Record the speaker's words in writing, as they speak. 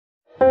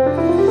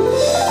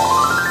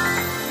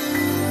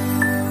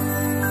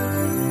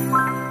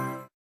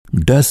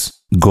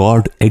Does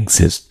God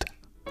exist?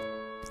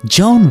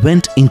 John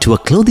went into a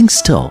clothing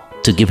store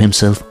to give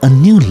himself a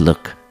new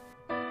look.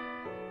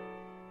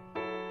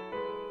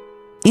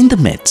 In the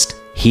midst,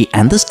 he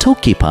and the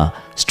storekeeper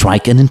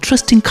strike an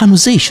interesting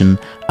conversation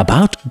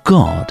about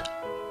God.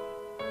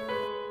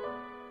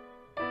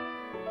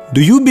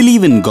 Do you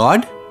believe in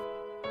God?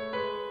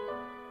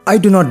 I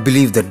do not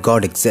believe that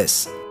God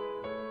exists.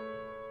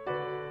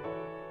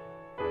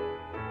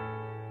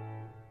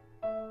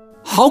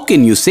 How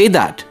can you say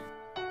that?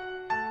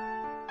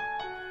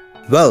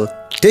 Well,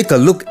 take a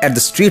look at the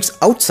streets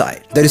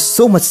outside. There is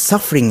so much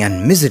suffering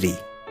and misery.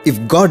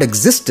 If God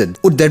existed,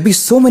 would there be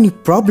so many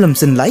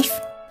problems in life?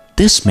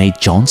 This made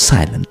John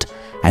silent,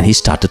 and he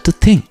started to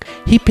think.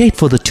 He paid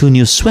for the 2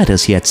 new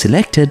sweaters he had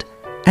selected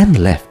and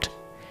left.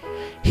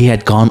 He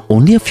had gone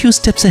only a few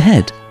steps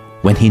ahead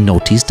when he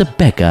noticed a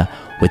beggar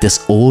with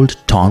his old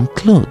torn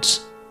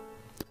clothes.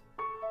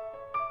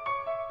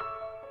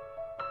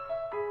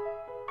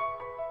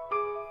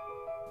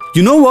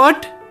 You know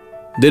what?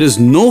 There is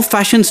no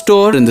fashion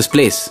store in this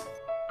place.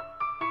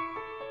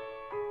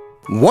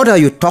 What are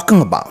you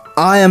talking about?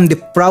 I am the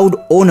proud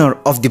owner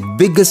of the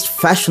biggest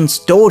fashion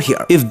store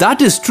here. If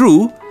that is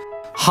true,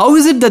 how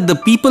is it that the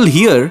people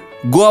here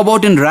go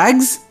about in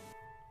rags?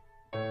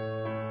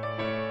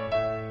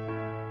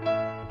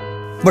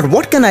 But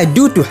what can I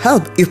do to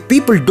help if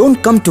people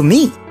don't come to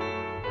me?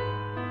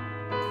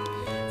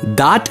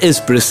 That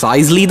is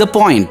precisely the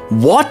point.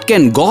 What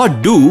can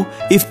God do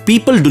if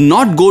people do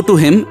not go to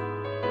Him?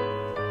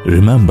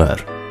 Remember,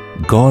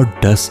 God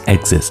does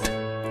exist,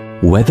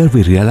 whether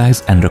we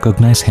realize and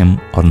recognize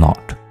Him or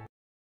not.